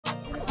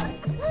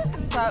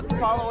What's up,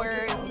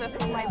 followers? This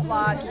is my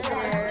vlog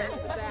here.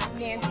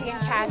 Nancy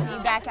and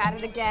Kathy back at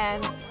it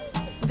again.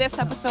 This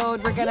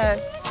episode, we're gonna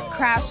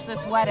crash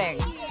this wedding.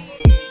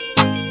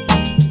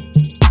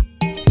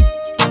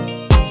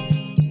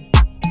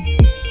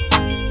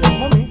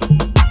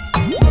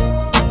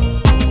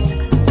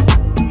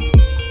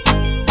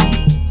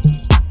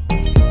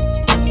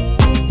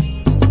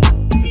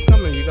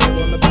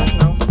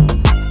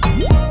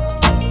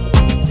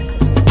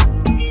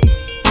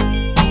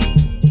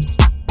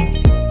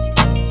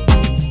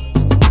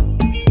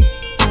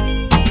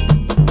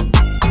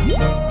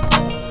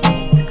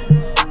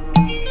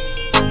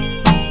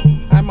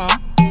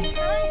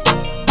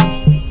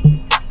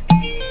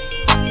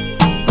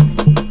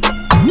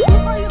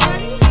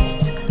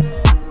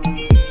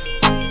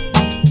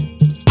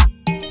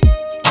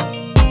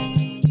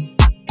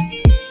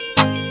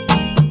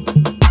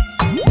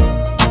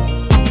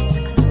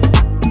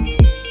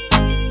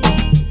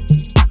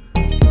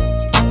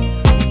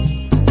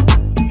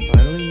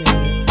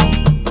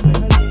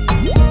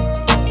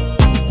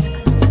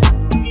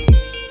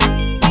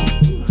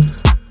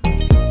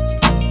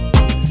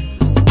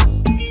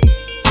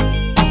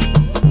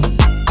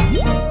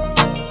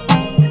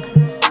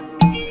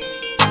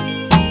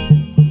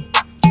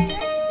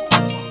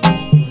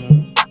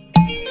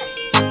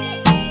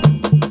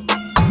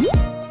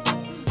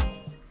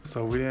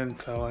 So we didn't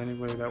tell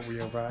anybody that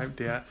we arrived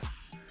yet.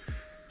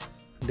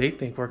 They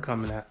think we're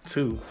coming at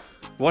 2.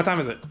 What time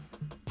is it?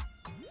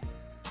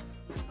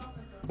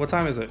 What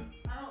time is it?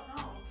 I don't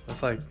know.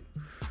 It's like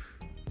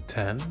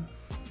 10.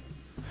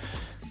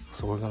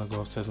 So we're gonna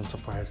go upstairs and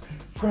surprise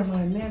Grandma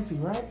and Nancy,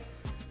 right?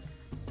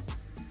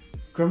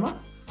 Grandma?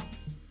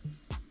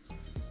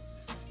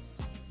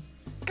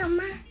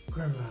 Grandma.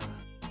 Grandma.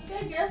 You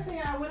get gifts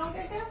and we don't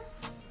get gifts?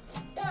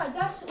 Yeah,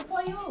 that's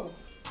for you.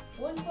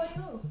 One for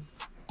you.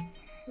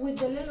 With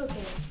the little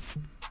thing.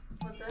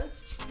 With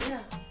this?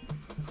 Yeah.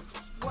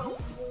 Well,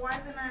 why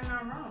is it not in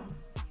our room?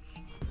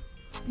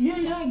 You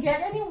didn't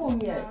get any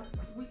room yet.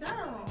 We got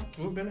a room.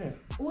 We've been here.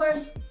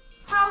 Well,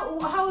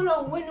 how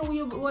long when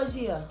we was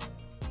here?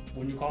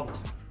 When you called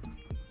us.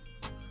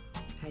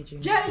 Hi,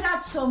 June. Jerry,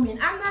 that's so mean.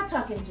 I'm not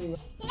talking to you.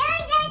 I'm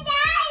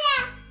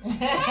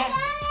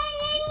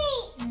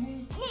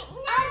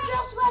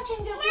just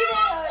watching the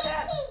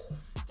video.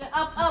 Get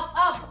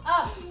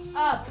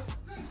up.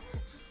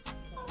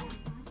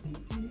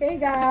 Hey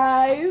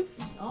guys.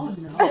 Oh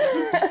no.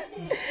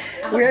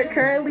 We're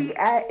currently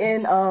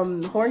in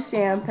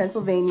Horsham,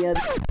 Pennsylvania.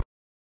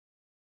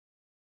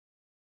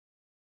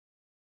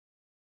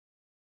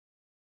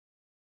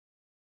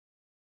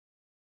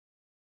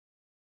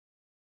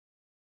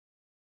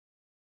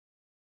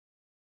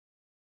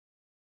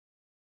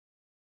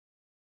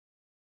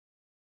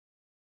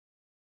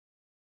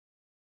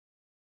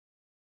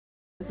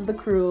 This is the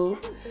crew.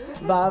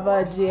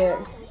 Baba, Jit,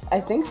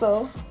 I think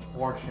so.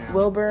 Horsham.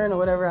 Wilburn or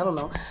whatever, I don't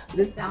know.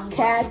 This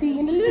Kathy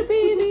and the little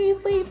baby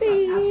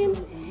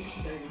sleeping.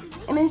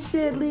 And then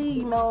Shidley,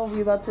 you know,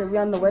 we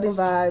on the wedding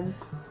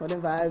vibes.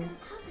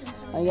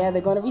 And yeah,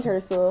 they're going to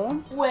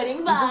rehearsal. Wedding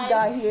We just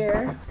got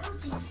here.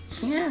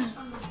 Yeah.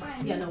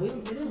 Yeah, no, we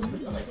didn't.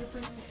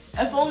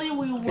 If only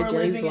we were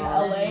Jerry's living in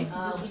vlog.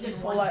 LA. We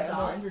just Well, watched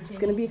like,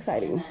 It's gonna be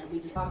exciting.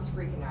 Mom's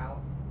freaking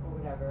out or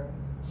whatever.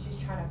 She's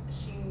trying to,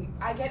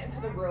 I get into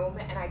the room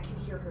and I can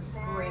hear her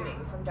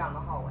screaming from down the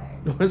hallway.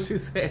 What'd she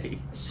say?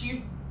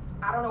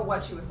 I don't know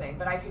what she was saying,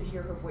 but I could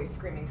hear her voice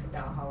screaming from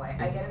down the hallway.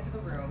 I get into the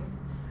room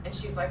and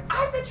she's like,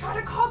 I've been trying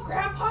to call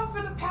Grandpa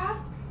for the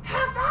past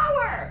half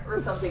hour or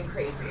something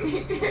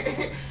crazy.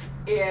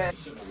 And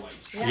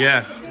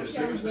Yeah.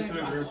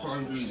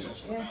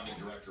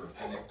 Director of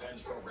Public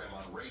Pen's program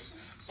on race,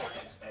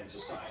 science, and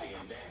society,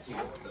 and Nancy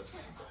North.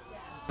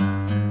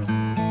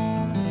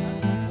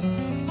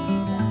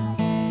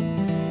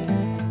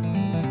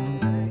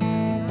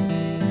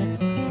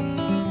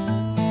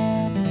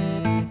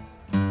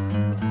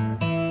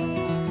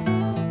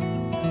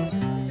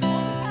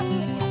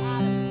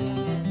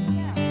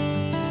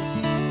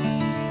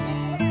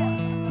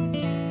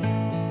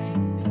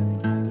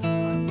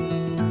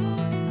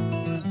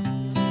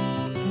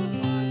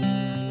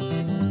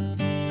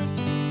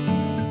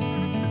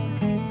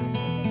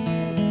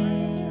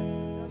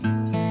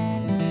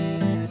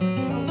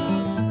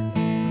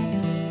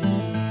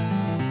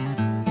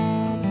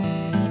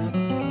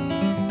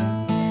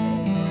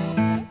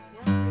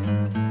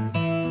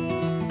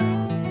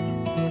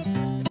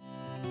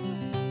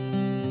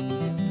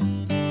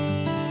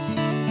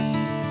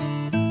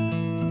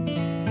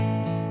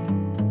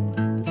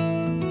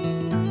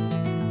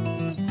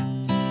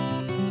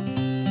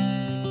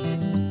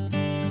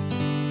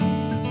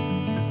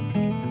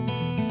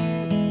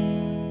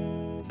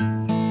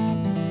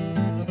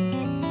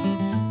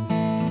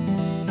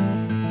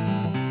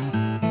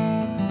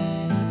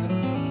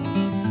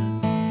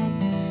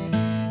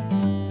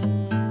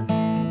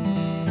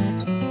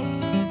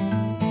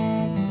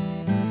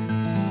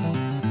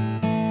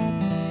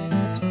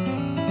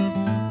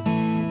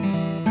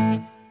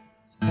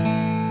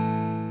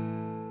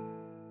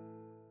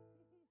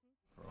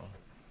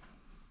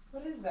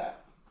 What is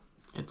that?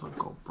 It's a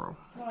GoPro.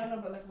 No, I know,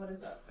 but like, what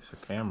is that? It's a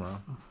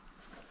camera.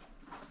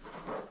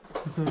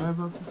 Is it right,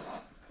 Bubba?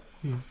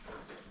 Yeah.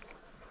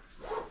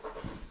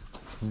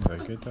 He's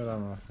like, get that out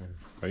of my face.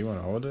 Oh, you want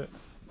to hold it?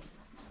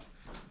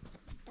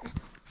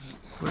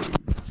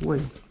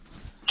 Wait.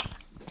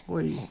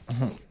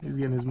 He's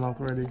getting his mouth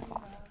ready.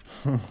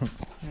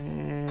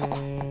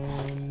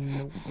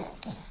 And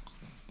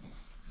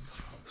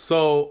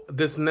so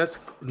this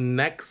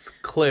next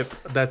clip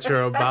that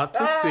you're about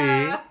to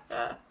see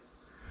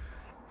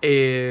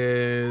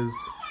is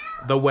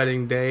the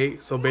wedding day.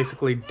 So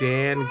basically,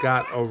 Dan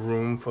got a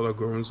room for the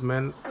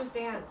groomsmen. Who's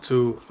Dan?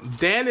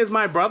 Dan is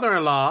my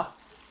brother-in-law.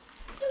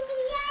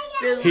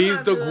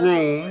 He's the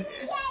groom.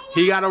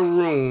 He got a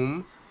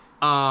room.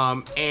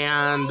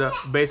 And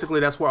basically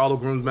that's where all the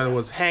groomsmen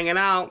was hanging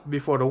out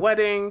before the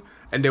wedding,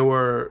 and they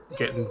were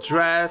getting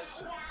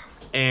dressed,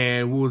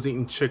 and we was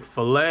eating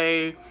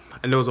Chick-fil-A,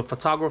 and there was a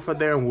photographer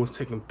there, and we was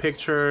taking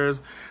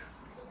pictures.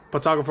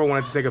 Photographer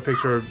wanted to take a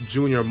picture of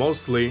Junior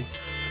mostly,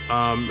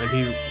 and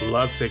he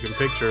loved taking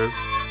pictures.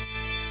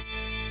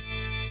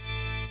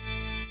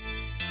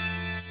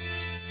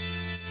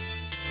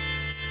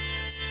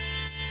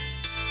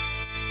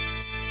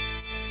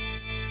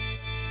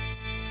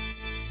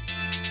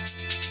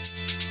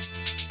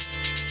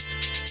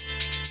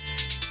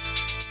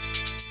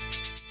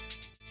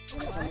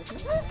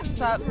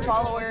 What's up,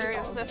 followers?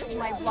 This is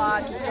my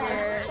vlog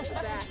here.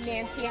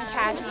 Nancy and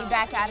Kathy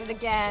back at it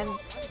again.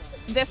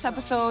 This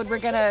episode, we're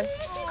gonna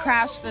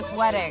crash this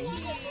wedding.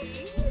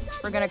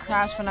 We're gonna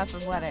crash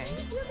Vanessa's wedding.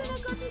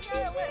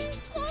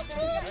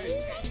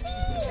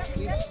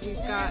 We've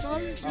got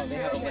And then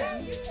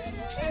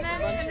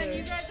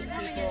you guys are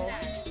coming in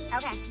next.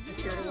 Okay.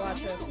 here to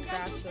watch us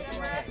crash this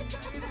wedding.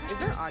 Is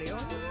there audio?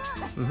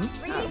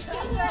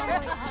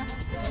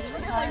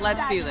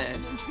 Let's do this.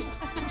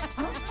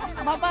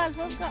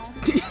 Let's go.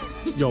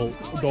 Yo,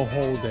 the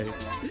whole day.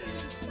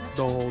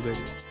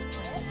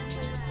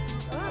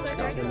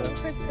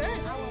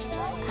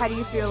 How do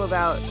you feel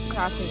about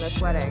crashing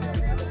this wedding?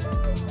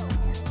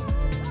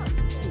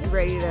 You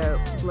ready to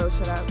blow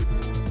shit up?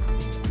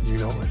 You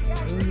know it.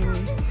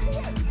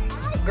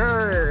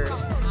 Grr.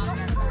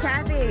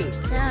 Kathy,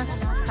 Yes.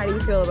 how do you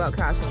feel about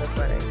crashing this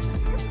wedding?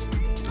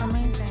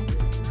 Amazing.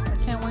 I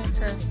can't wait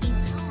to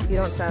eat. You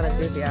don't sound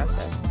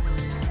enthusiastic.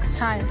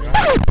 Tired.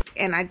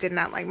 And I did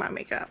not like my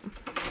makeup.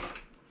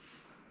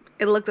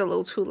 It looked a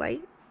little too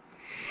light.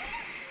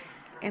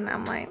 And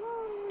I'm like,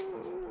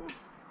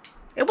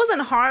 it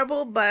wasn't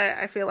horrible, but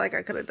I feel like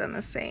I could have done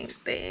the same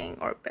thing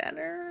or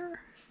better.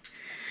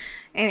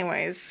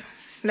 Anyways,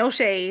 no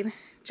shade.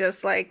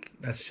 Just like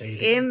That's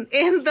shady. in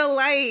the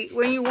light,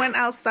 when you went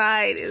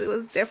outside, it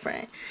was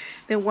different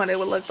than what it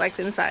would look like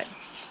inside.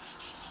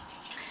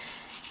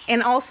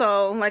 And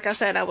also, like I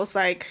said, I was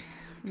like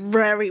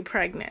very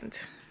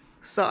pregnant.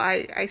 So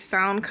I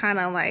sound kind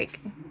of like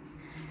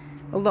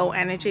low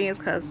energy is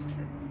because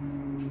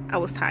I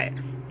was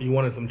tired. You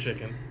wanted some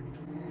chicken.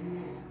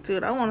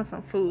 Dude, I wanted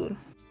some food.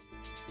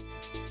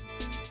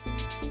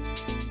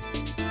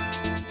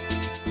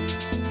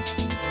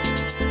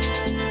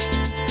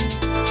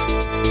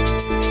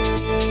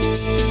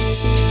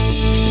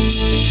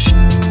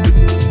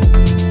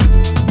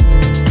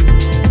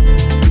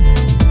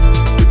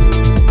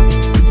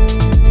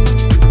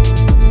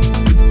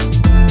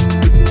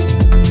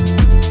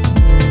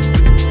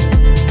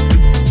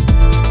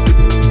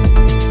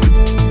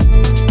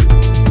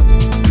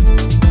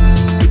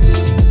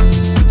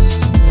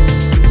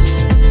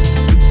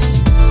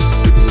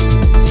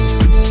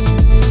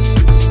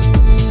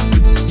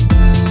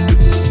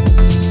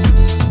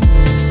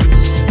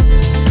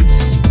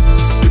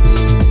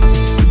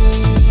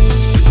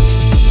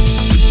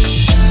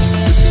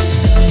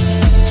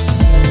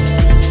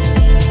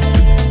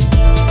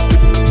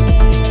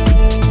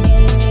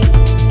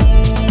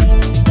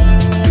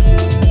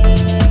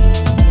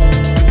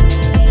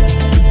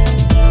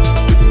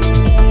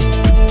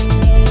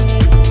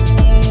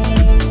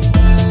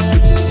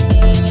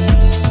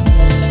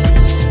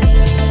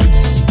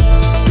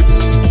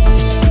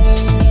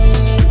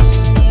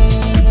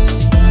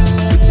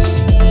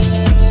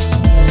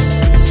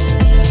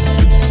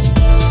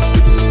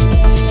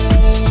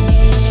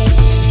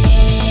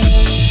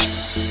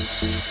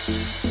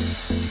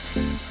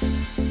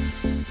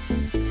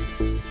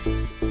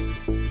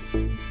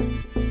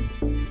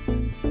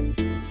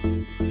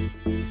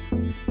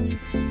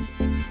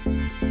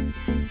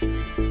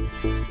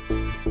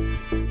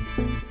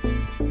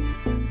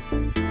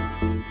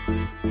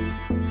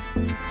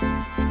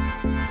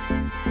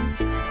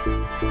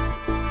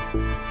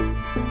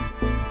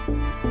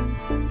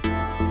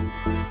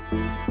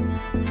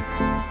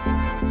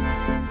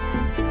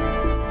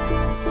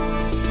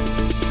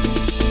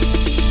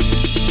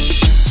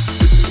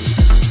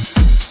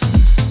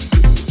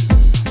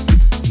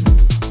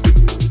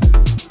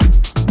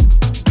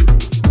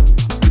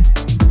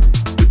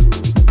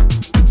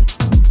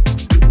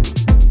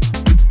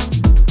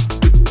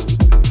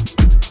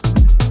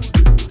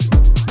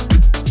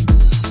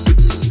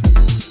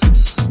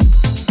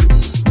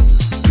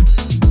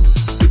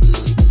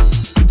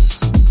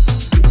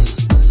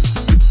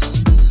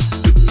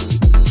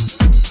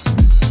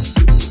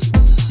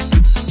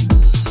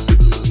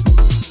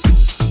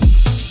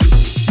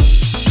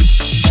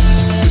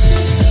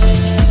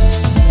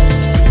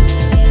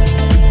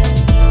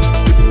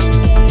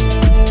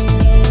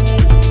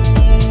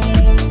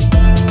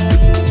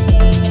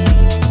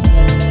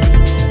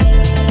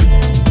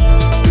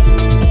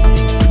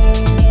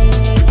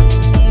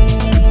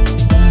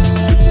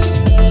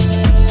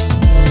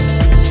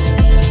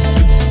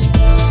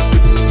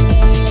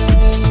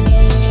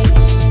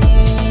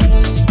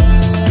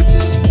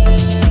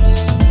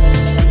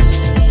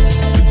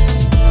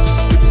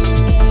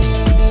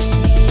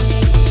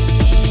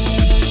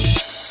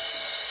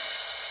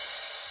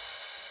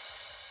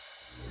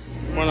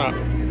 Why not?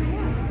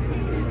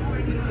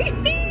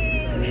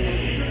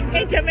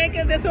 In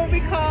Jamaica, this will be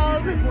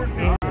called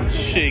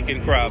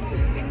Shaking crab.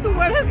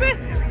 what is it?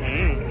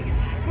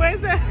 Mm. What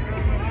is it?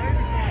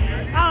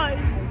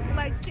 Oh,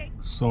 like shake.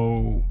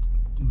 So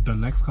the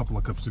next couple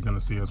of clips you're gonna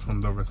see is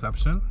from the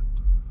reception,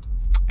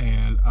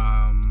 and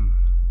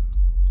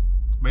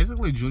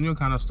basically Junior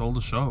kind of stole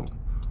the show.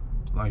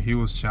 Like, he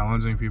was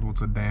challenging people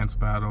to dance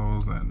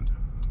battles, and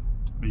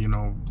you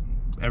know,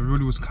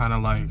 everybody was kind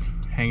of like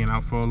hanging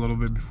out for a little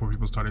bit before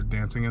people started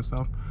dancing and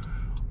stuff.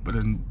 But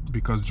then,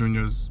 because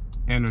Junior's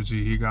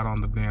energy, he got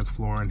on the dance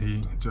floor and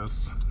he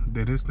just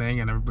did his thing,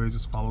 and everybody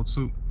just followed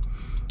suit.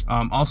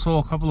 Also,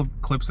 a couple of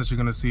clips that you're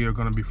gonna see are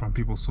gonna be from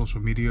people's social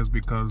medias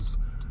because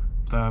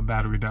the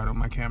battery died on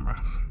my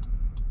camera.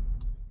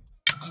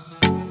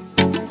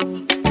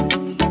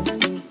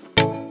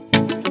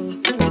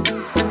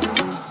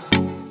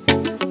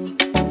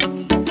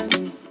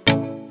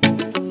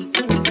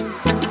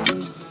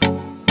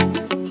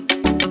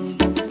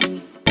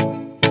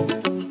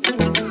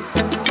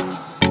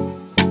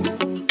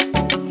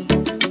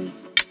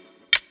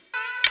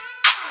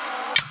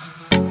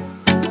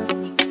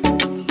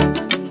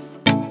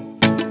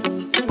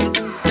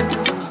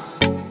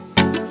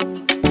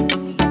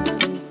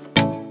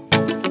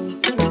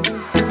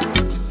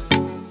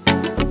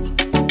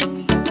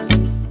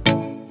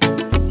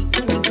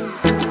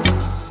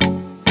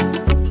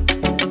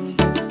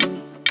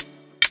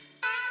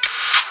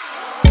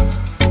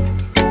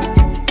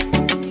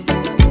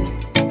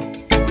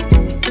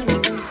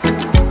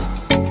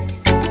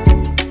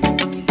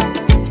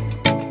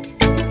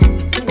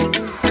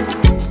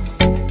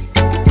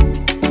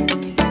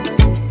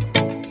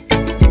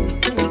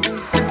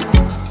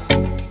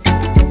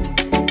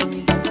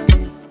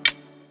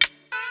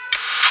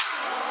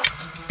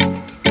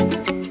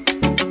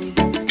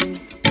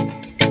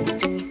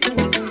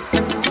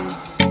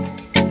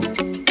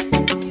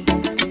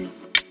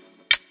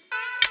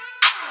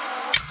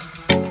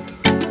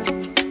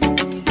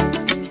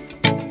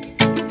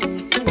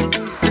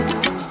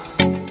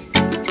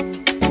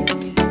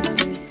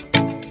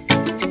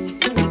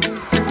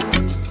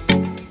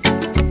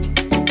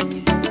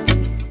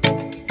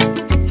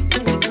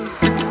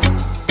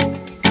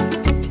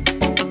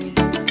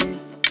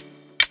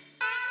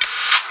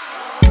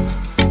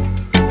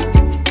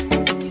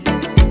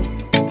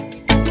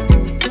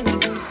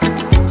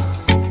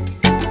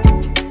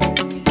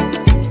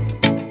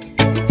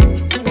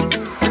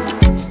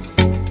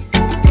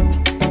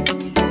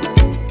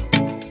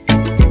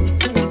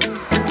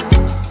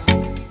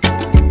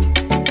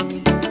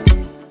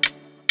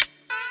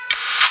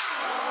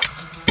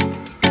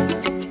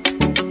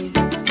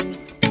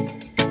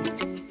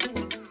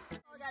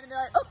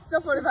 So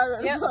 45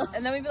 minutes. Yep.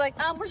 And then we'd be like,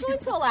 we're going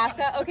to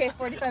Alaska. Okay,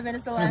 45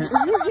 minutes Alaska.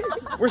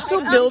 We're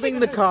still building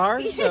the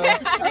car, so.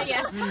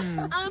 Yeah.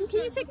 Can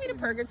you take me to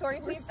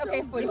Purgatory, please?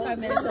 Okay, 45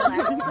 minutes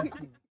Alaska.